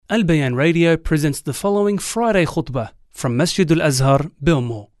Al-Bayan Radio presents the following Friday khutbah from Masjid Al-Azhar,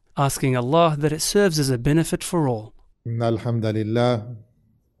 Bilmo, asking Allah that it serves as a benefit for all. إن الحمد لله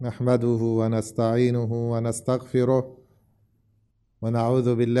نحمده ونستعينه ونستغفره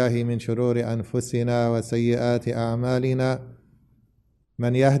ونعوذ بالله من شرور أنفسنا وسيئات أعمالنا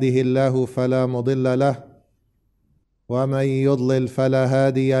من يهده الله فلا مضل له ومن يضلل فلا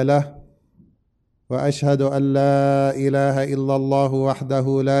هادي له وأشهد أن لا إله إلا الله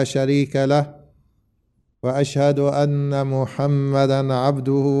وحده لا شريك له وأشهد أن محمدا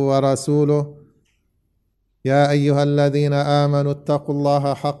عبده ورسوله يا أيها الذين آمنوا اتقوا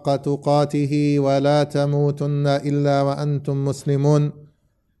الله حق تقاته ولا تموتن إلا وأنتم مسلمون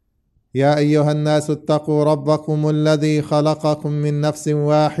يا أيها الناس اتقوا ربكم الذي خلقكم من نفس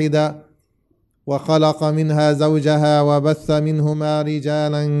واحدة وخلق منها زوجها وبث منهما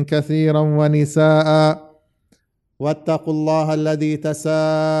رجالا كثيرا ونساء واتقوا الله الذي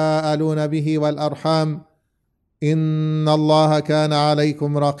تساءلون به والأرحام إن الله كان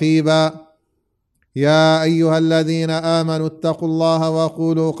عليكم رقيبا يا أيها الذين آمنوا اتقوا الله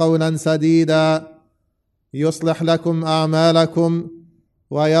وقولوا قولا سديدا يصلح لكم أعمالكم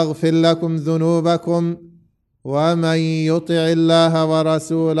ويغفر لكم ذنوبكم ومن يطع الله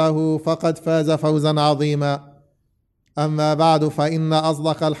ورسوله فقد فاز فوزا عظيما أما بعد فإن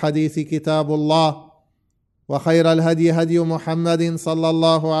أصدق الحديث كتاب الله وخير الهدي هدي محمد صلى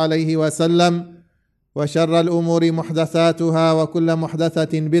الله عليه وسلم وشر الأمور محدثاتها وكل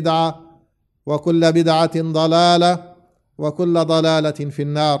محدثة بدعة وكل بدعة ضلالة وكل ضلالة في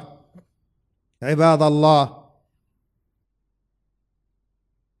النار. عباد الله،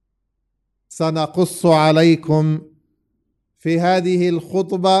 سنقص عليكم في هذه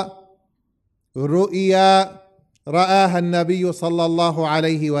الخطبة رؤيا رآها النبي صلى الله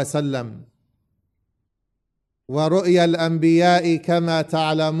عليه وسلم. ورؤيا الأنبياء كما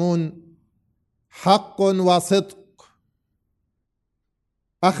تعلمون حق وصدق.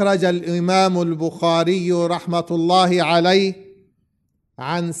 أخرج الإمام البخاري رحمة الله عليه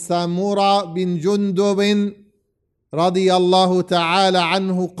عن سمرة بن جندب رضي الله تعالى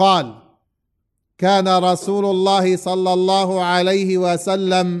عنه قال: كان رسول الله صلى الله عليه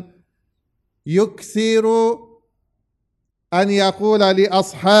وسلم يكثر أن يقول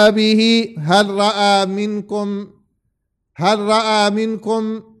لأصحابه: هل رأى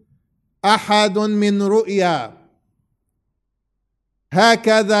منكم أحد من رؤيا؟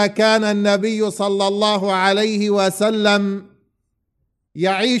 هكذا كان النبي صلى الله عليه وسلم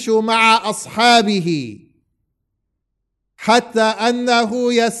يعيش مع أصحابه، حتى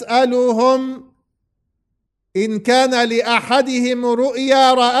أنه يسألهم إن كان لأحدهم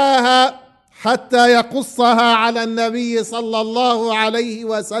رؤيا رآها حتى يقصها على النبي صلى الله عليه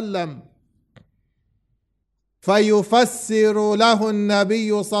وسلم، فيفسر له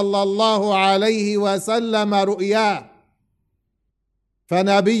النبي صلى الله عليه وسلم رؤياه.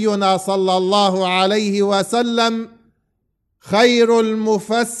 فنبينا صلى الله عليه وسلم خير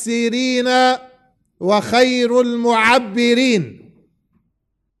المفسرين وخير المعبرين،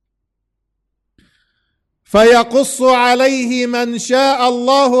 فيقص عليه من شاء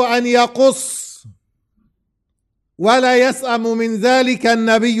الله أن يقص، ولا يسأم من ذلك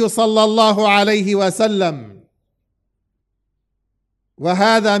النبي صلى الله عليه وسلم.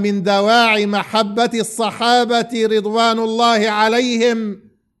 وهذا من دواعي محبة الصحابة رضوان الله عليهم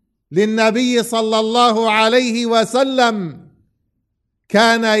للنبي صلى الله عليه وسلم.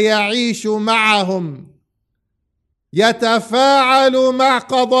 كان يعيش معهم، يتفاعل مع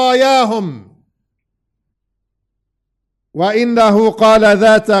قضاياهم. وإنه قال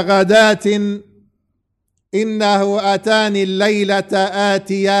ذات غداة: إنه أتاني الليلة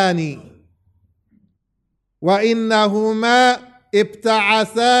آتيان وإنهما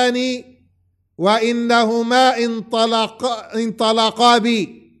ابتعثاني وإنهما انطلقا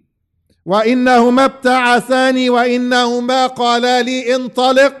بي، وإنهما ابتعثاني وإنهما قالا لي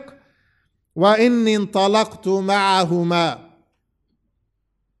انطلق، وإني انطلقت معهما،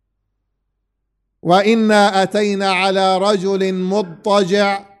 وإنا أتينا على رجل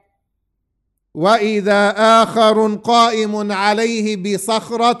مضطجع وإذا آخر قائم عليه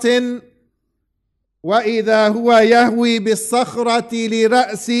بصخرة، وإذا هو يهوي بالصخرة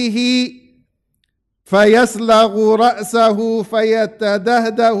لرأسه فيسلغ رأسه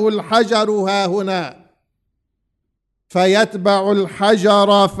فيتدهده الحجر هاهنا، فيتبع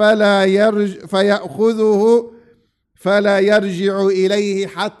الحجر فيأخذه فلا يرجع إليه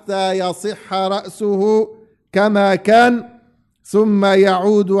حتى يصح رأسه كما كان، ثم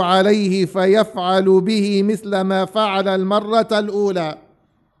يعود عليه فيفعل به مثل ما فعل المرة الأولى.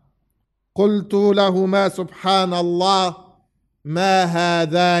 قلت لهما: سبحان الله، ما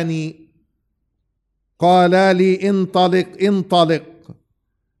هذان؟ قالا لي انطلق انطلق.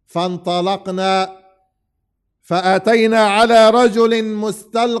 فانطلقنا فأتينا على رجل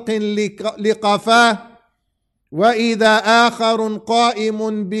مستلق لقفاه، وإذا آخر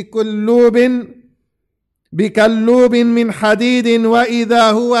قائم بكلوب من حديد،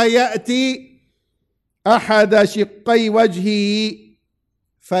 وإذا هو يأتي أحد شقي وجهه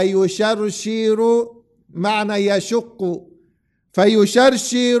فيشرشر، معنى يشق،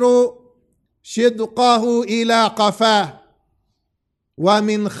 فيشرشر شدقه إلى قفاه،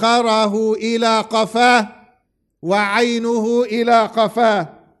 ومنخره إلى قفاه، وعينه إلى قفاه.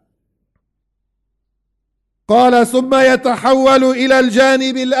 قال ثم يتحول إلى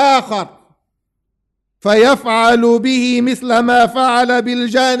الجانب الآخر فيفعل به مثل ما فعل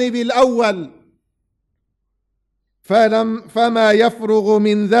بالجانب الأول، فما يفرغ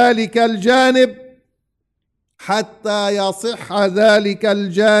من ذلك الجانب حتى يصح ذلك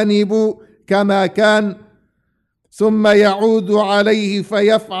الجانب كما كان، ثم يعود عليه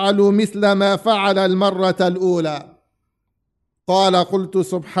فيفعل مثل ما فعل المرة الأولى. قال قلت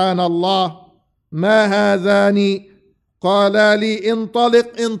سبحان الله، ما هذان؟ قالا لي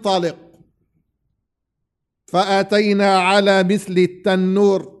انطلق انطلق. فأتينا على مثل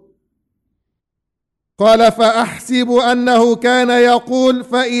التنور. قال فأحسب أنه كان يقول،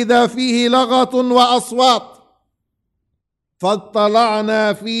 فإذا فيه لغط وأصوات،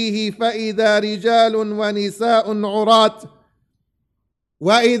 فاطلعنا فيه فإذا رجال ونساء عراة،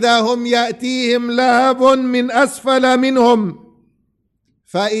 وإذا هم يأتيهم لهب من أسفل منهم،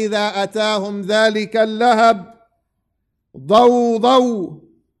 فإذا أتاهم ذلك اللهب ضووا ضووا.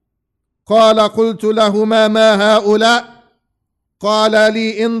 قال قلت لهما ما هؤلاء؟ قال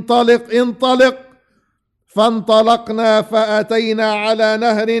لي انطلق انطلق. فانطلقنا فأتينا على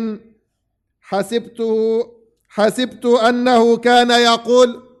نهر حسبت أنه كان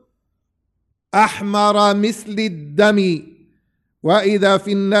يقول أحمر مثل الدم، وإذا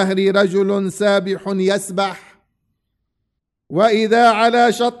في النهر رجل سابح يسبح، وإذا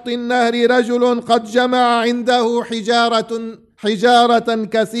على شط النهر رجل قد جمع عنده حجارة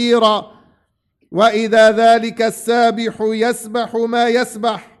كثيرة، وإذا ذلك السابح يسبح ما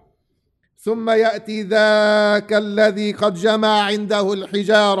يسبح، ثم يأتي ذاك الذي قد جمع عنده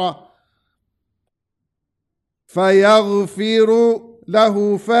الحجارة فيغفر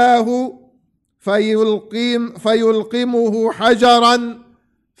له فاه فيلقمه حجرا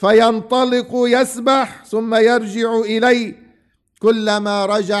فينطلق يسبح، ثم يرجع إليه، كلما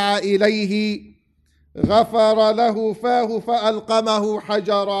رجع إليه غفر له فاه فألقمه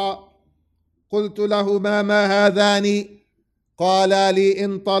حجرا. قلت لهما ما هذان؟ قالا لي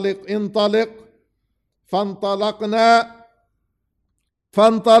انطلق انطلق.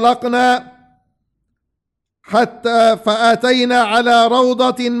 فانطلقنا حتى فأتينا على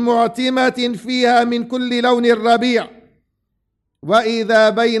روضة معتمة فيها من كل لون الربيع، وإذا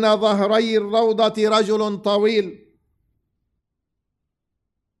بين ظهري الروضة رجل طويل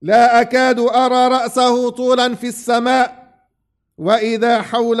لا أكاد أرى رأسه طولا في السماء، وإذا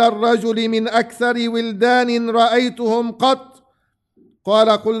حول الرجل من أكثر ولدان رأيتهم قط. قال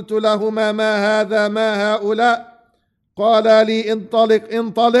قلت لهما ما هذا ما هؤلاء؟ قالا لي انطلق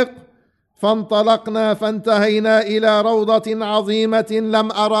انطلق. فانطلقنا فانتهينا إلى روضة عظيمة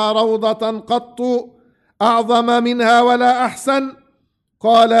لم أرى روضة قط أعظم منها ولا أحسن.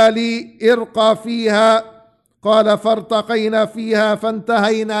 قال لي ارقى فيها. قال فارتقينا فيها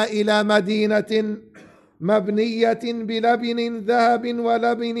فانتهينا إلى مدينة مبنية بلبن ذهب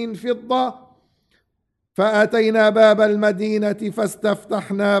ولبن فضة، فأتينا باب المدينة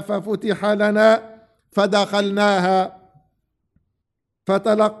فاستفتحنا ففتح لنا فدخلناها،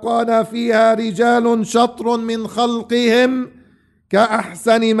 فتلقانا فيها رجال شطر من خلقهم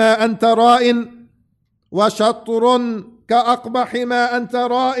كأحسن ما أنت رائن، وشطر كأقبح ما أنت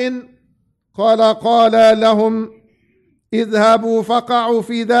رائن. قال لهم اذهبوا فقعوا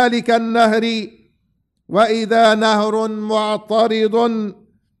في ذلك النهر، وإذا نهر معترض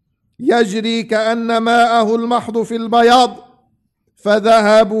يجري كأن ماءه المحض في البياض،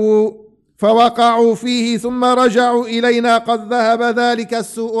 فذهبوا فوقعوا فيه ثم رجعوا إلينا قد ذهب ذلك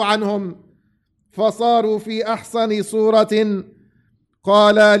السوء عنهم، فصاروا في أحسن صورة.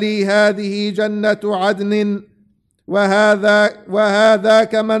 قال لي هذه جنة عدن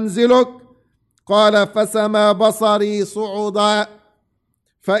وهذاك منزلك. قال فسما بصري صعدا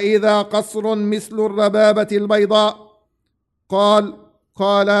فإذا قصر مثل الربابة البيضاء.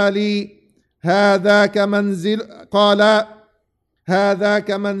 قال لي هذاك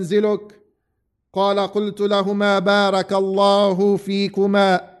منزلك. قال قلت لهما بارك الله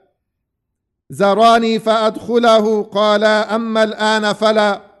فيكما، زراني فأدخله، قال أما الآن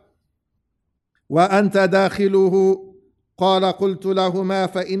فلا، وأنت داخله؟ قال قلت لهما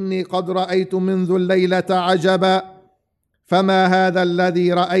فإني قد رأيت منذ الليلة عجبا، فما هذا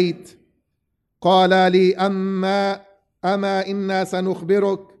الذي رأيت؟ قال لي أما إنا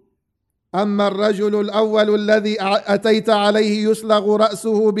سنخبرك. أما الرجل الأول الذي أتيت عليه يسلغ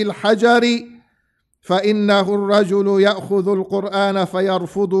رأسه بالحجر، فإنه الرجل يأخذ القرآن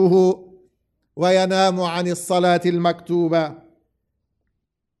فيرفضه وينام عن الصلاة المكتوبة.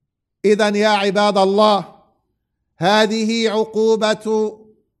 إذن يا عباد الله، هذه عقوبة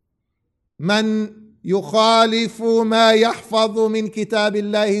من يخالف ما يحفظ من كتاب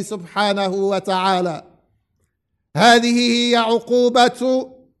الله سبحانه وتعالى. هذه هي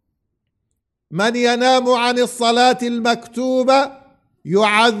عقوبة من ينام عن الصلاة المكتوبة،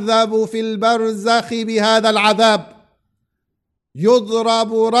 يعذب في البرزخ بهذا العذاب،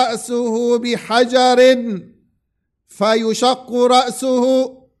 يضرب رأسه بحجر فيشق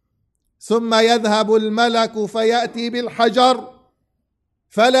رأسه، ثم يذهب الملك فيأتي بالحجر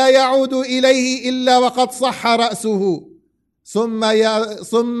فلا يعود إليه إلا وقد صح رأسه،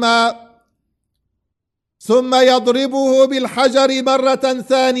 ثم يضربه بالحجر مرة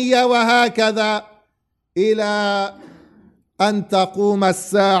ثانية، وهكذا إلى أن تقوم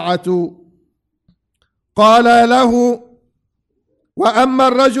الساعة. قال له: وأما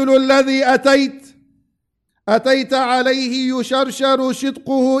الرجل الذي أتيت عليه يشرشر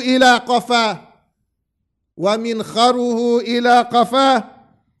شدقه إلى قفاه، ومنخره إلى قفاه،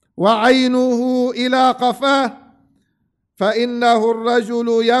 وعينه إلى قفاه، فإنه الرجل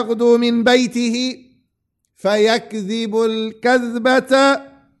يغدو من بيته فيكذب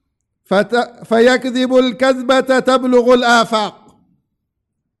الكذبة تبلغ الآفاق.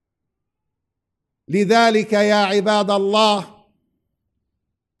 لذلك يا عباد الله،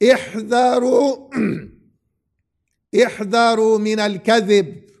 احذروا من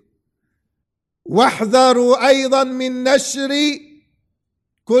الكذب، واحذروا أيضا من نشر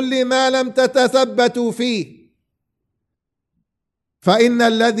كل ما لم تتثبتوا فيه، فإن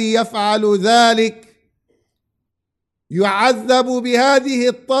الذي يفعل ذلك يعذب بهذه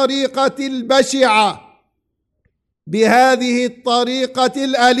الطريقة البشعة، بهذه الطريقة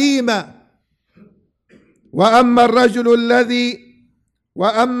الأليمة. وأما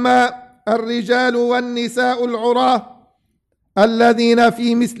الرجال والنساء العراة الذين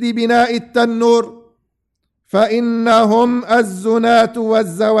في مثل بناء التنور، فإنهم الزناة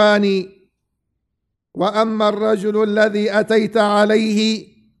والزواني. وأما الرجل الذي أتيت عليه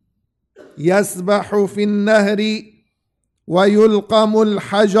يسبح في النهر ويلقم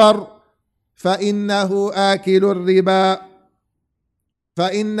الحجر، فإنه آكل الربا،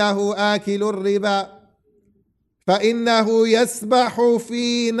 فإنه يسبح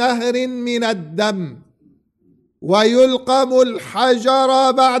في نهر من الدم ويلقم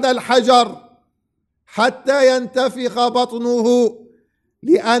الحجر بعد الحجر حتى ينتفخ بطنه،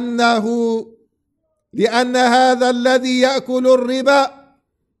 لأن هذا الذي يأكل الربا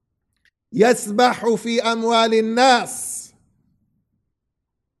يسبح في أموال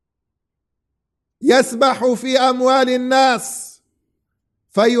الناس،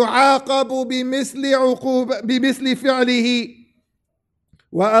 فيعاقب بمثل فعله.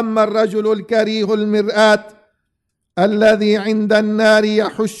 وأما الرجل الكريه المرآة الذي عند النار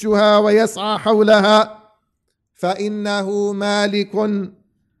يحشها ويسعى حولها، فإنه مالك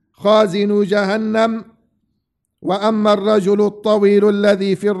خازن جهنم. وأما الرجل الطويل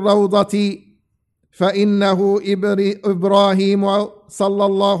الذي في الروضة، فإنه إبراهيم صلى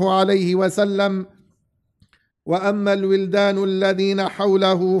الله عليه وسلم. وأما الولدان الذين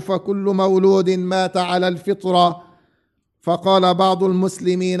حوله فكل مولود مات على الفطرة. فقال بعض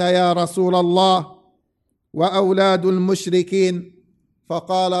المسلمين: يا رسول الله، وأولاد المشركين؟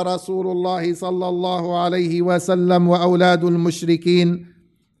 فقال رسول الله صلى الله عليه وسلم: وأولاد المشركين.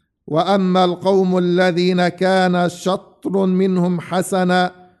 وأما القوم الذين كان شطر منهم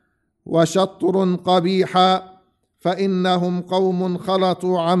حسنا وشطر قبيحا، فإنهم قوم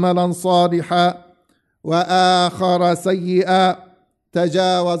خلطوا عملا صالحا وآخر سيئا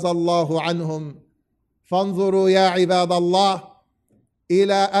تجاوز الله عنهم. فانظروا يا عباد الله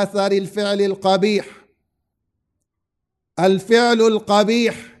إلى أثر الفعل القبيح. الفعل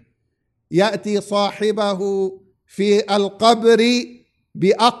القبيح يأتي صاحبه في القبر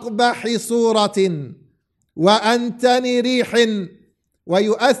بأقبح صورة وأنتن ريح،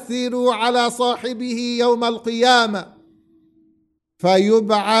 ويؤثر على صاحبه يوم القيامة،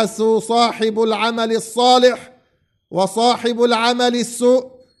 فيبعث صاحب العمل الصالح وصاحب العمل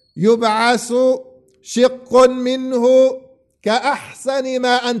السوء، يبعث شق منه كأحسن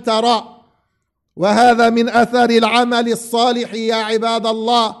ما أن ترى، وهذا من أثر العمل الصالح يا عباد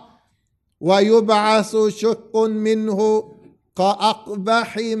الله. ويبعث شق منه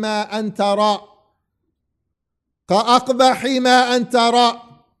كأقبح ما أن ترى، كأقبح ما أن ترى،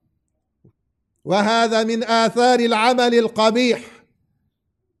 وهذا من آثار العمل القبيح.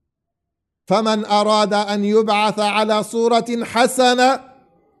 فمن أراد أن يبعث على صورة حسنة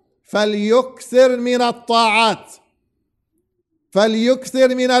فليكثر من الطاعات،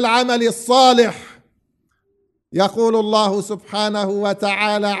 فليكثر من العمل الصالح. يقول الله سبحانه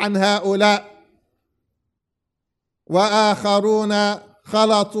وتعالى عن هؤلاء: وآخرون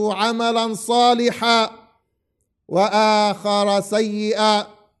خلطوا عملا صالحا وآخر سيئا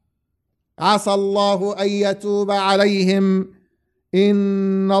عسى الله أن يتوب عليهم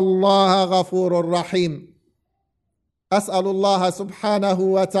إن الله غفور رحيم. أسأل الله سبحانه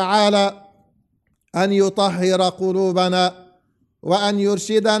وتعالى أن يطهر قلوبنا وأن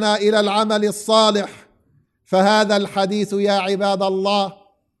يرشدنا إلى العمل الصالح. فهذا الحديث يا عباد الله،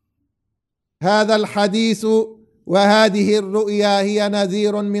 هذا الحديث وهذه الرؤيا هي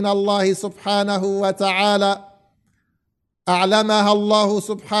نذير من الله سبحانه وتعالى، أعلمها الله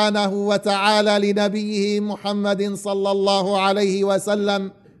سبحانه وتعالى لنبيه محمد صلى الله عليه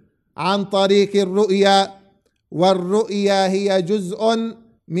وسلم عن طريق الرؤيا. والرؤيا هي جزء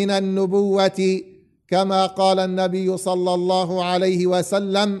من النبوة، كما قال النبي صلى الله عليه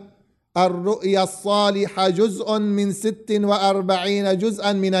وسلم: الرؤيا الصالحة جزء من 46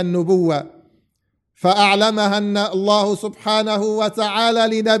 جزءا من النبوة. فأعلمها الله سبحانه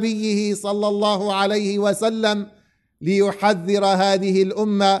وتعالى لنبيه صلى الله عليه وسلم ليحذر هذه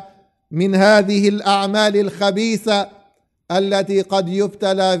الأمة من هذه الأعمال الخبيثة التي قد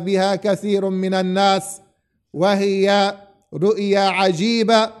يبتلى بها كثير من الناس، وهي رؤيا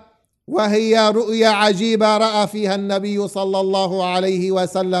عجيبة رأى فيها النبي صلى الله عليه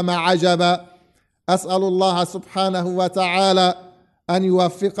وسلم عجبا. أسأل الله سبحانه وتعالى أن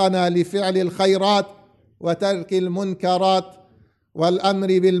يوفقنا لفعل الخيرات وترك المنكرات والأمر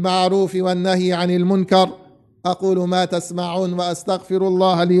بالمعروف والنهي عن المنكر. أقول ما تسمعون وأستغفر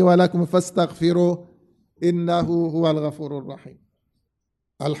الله لي ولكم فاستغفروه إنه هو الغفور الرحيم.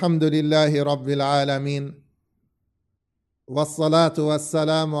 الحمد لله رب العالمين، والصلاة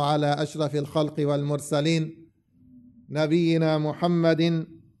والسلام على أشرف الخلق والمرسلين نبينا محمد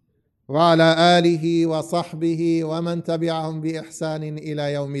وعلى آله وصحبه ومن تبعهم بإحسان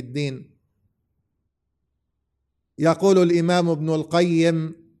إلى يوم الدين. يقول الإمام ابن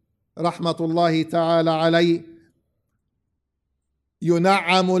القيم رحمة الله تعالى عليه: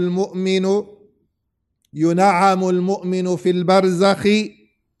 ينعم المؤمن في البرزخ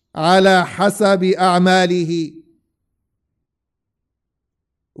على حسب أعماله،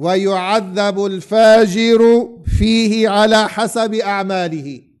 ويعذب الفاجر فيه على حسب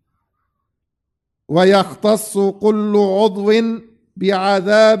أعماله، ويختص كل عضو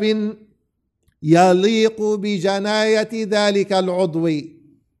بعذاب يليق بجناية ذلك العضو.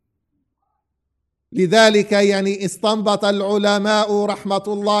 لذلك استنبط العلماء رحمة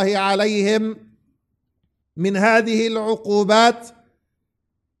الله عليهم من هذه العقوبات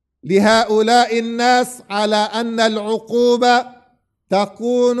لهؤلاء الناس على أن العقوبة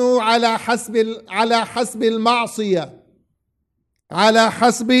تكون على حسب المعصية.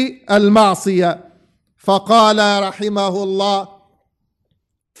 فقال رحمه الله: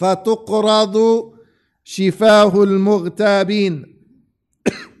 فتقرض شفاه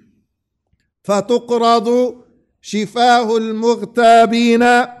المغتابين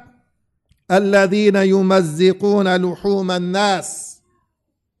الذين يمزقون لحوم الناس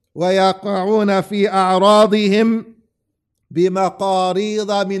ويقعون في أعراضهم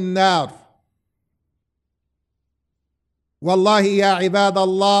بمقاريض من نار. والله يا عباد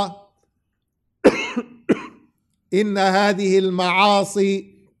الله إن هذه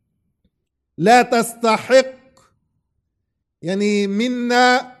المعاصي لا تستحق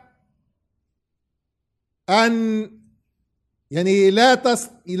منا أن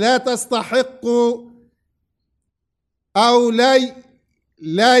لا تستحق أو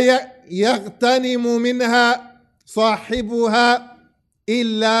لا يغتنم منها صاحبها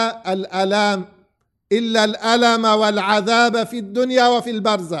إلا الألم والعذاب في الدنيا وفي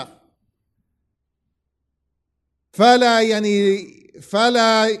البرزخ.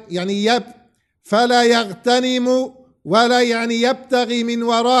 فلا يغتنم ولا يبتغي من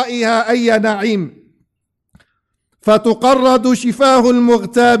ورائها أي نعيم. فتقرض شفاه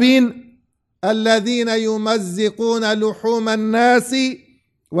المغتابين الذين يمزقون لحوم الناس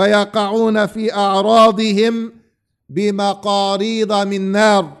ويقعون في أعراضهم بمقاريض من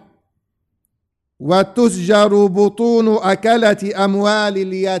نار. وتسجر بطون أكلة أموال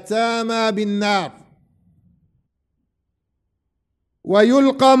اليتامى بالنار،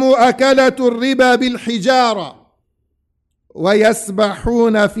 ويلقم أكلة الربا بالحجارة،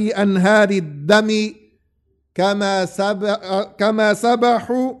 ويسبحون في أنهار الدم كما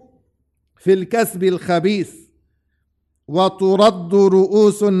سبحوا في الكسب الخبيث، وترد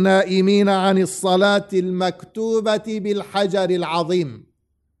رؤوس النائمين عن الصلاة المكتوبة بالحجر العظيم،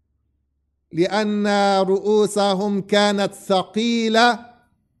 لأن رؤوسهم كانت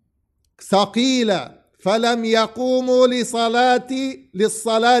ثقيلة فلم يقوموا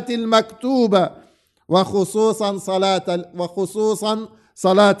للصلاة المكتوبة، وخصوصا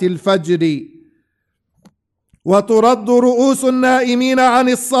صلاة الفجر. وترد رؤوس النائمين عن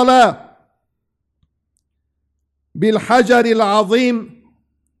الصلاة بالحجر العظيم،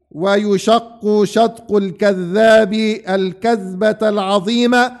 ويشق شدق الكذاب الكذبة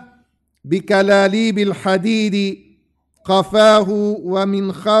العظيمة بكلاليب الحديد، قفاه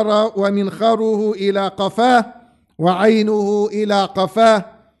ومنخره إلى قفاه، وعينه إلى قفاه،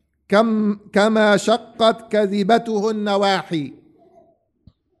 كما شقت كذبته النواحي.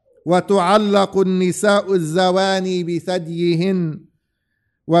 وتعلق النساء الزواني بثديهن،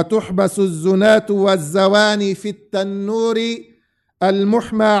 وتحبس الزناة والزواني في التنور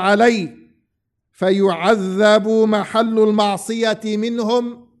المحمى عليه، فيعذب محل المعصية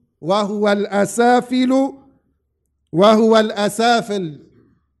منهم وهو الأسافل،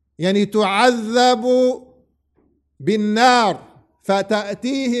 يعني تعذب بالنار،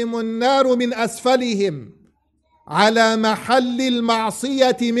 فتأتيهم النار من أسفلهم على محل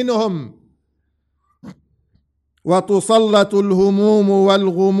المعصية منهم. وتسلط الهموم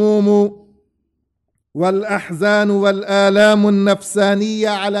والغموم والأحزان والآلام النفسانية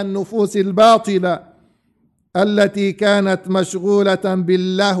على النفوس الباطلة التي كانت مشغولة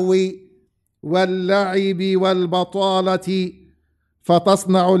باللهو واللعب والبطالة،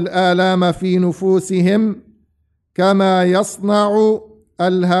 فتصنع الآلام في نفوسهم كما يصنع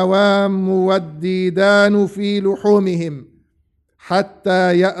الهوام والديدان في لحومهم،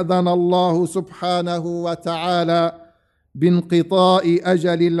 حتى يأذن الله سبحانه وتعالى بانقضاء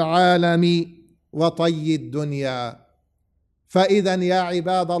أجل العالم وطي الدنيا. فإذا يا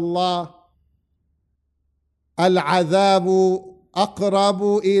عباد الله، العذاب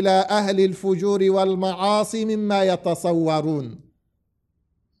أقرب إلى أهل الفجور والمعاصي مما يتصورون،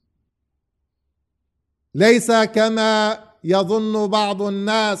 ليس كما يظن بعض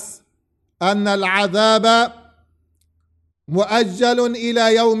الناس أن العذاب مؤجل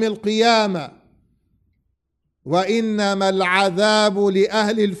إلى يوم القيامة، وإنما العذاب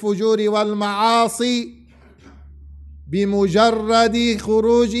لأهل الفجور والمعاصي بمجرد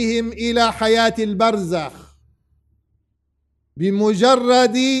خروجهم إلى حياة البرزخ،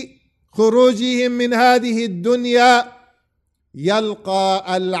 بمجرد خروجهم من هذه الدنيا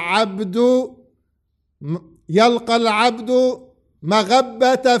يلقى العبد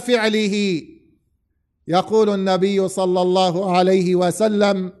مغبة فعله. يقول النبي صلى الله عليه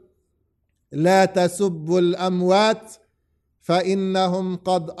وسلم: لا تسبوا الأموات فإنهم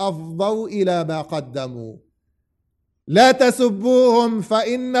قد أفضوا إلى ما قدموا. لا تسبوهم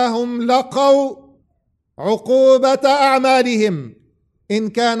فإنهم لقوا عقوبة أعمالهم، إن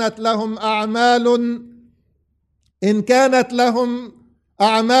كانت لهم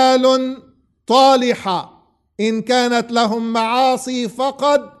أعمال طالحة، إن كانت لهم معاصي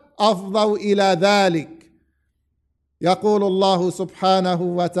فقد أفضوا إلى ذلك. يقول الله سبحانه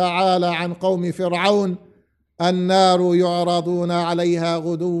وتعالى عن قوم فرعون: النار يعرضون عليها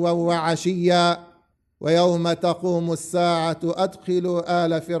غدوا وعشيا ويوم تقوم الساعة أدخلوا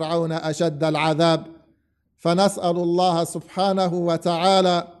آل فرعون أشد العذاب. فنسأل الله سبحانه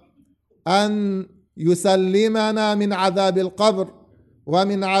وتعالى أن يسلمنا من عذاب القبر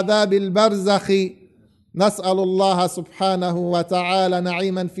ومن عذاب البرزخ. نسأل الله سبحانه وتعالى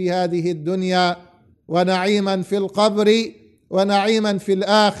نعيما في هذه الدنيا، ونعيما في القبر، ونعيما في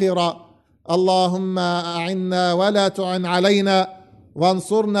الآخرة. اللهم أعنا ولا تعن علينا،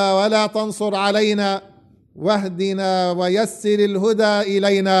 وانصرنا ولا تنصر علينا، واهدنا ويسر الهدى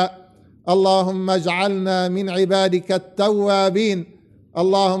إلينا. اللهم اجعلنا من عبادك التوابين،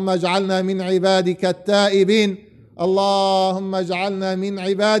 اللهم اجعلنا من عبادك التائبين، اللهم اجعلنا من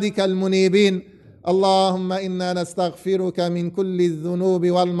عبادك المنيبين. اللهم إنا نستغفرك من كل الذنوب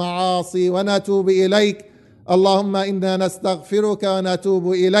والمعاصي ونتوب إليك. اللهم إنا نستغفرك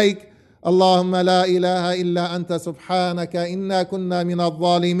ونتوب إليك. اللهم لا إله إلا أنت سبحانك إنا كنا من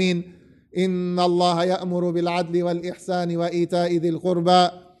الظالمين. إن الله يأمر بالعدل والإحسان وإيتاء ذي القربى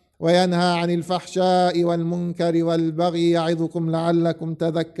وينهى عن الفحشاء والمنكر والبغي يعظكم لعلكم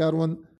تذكرون.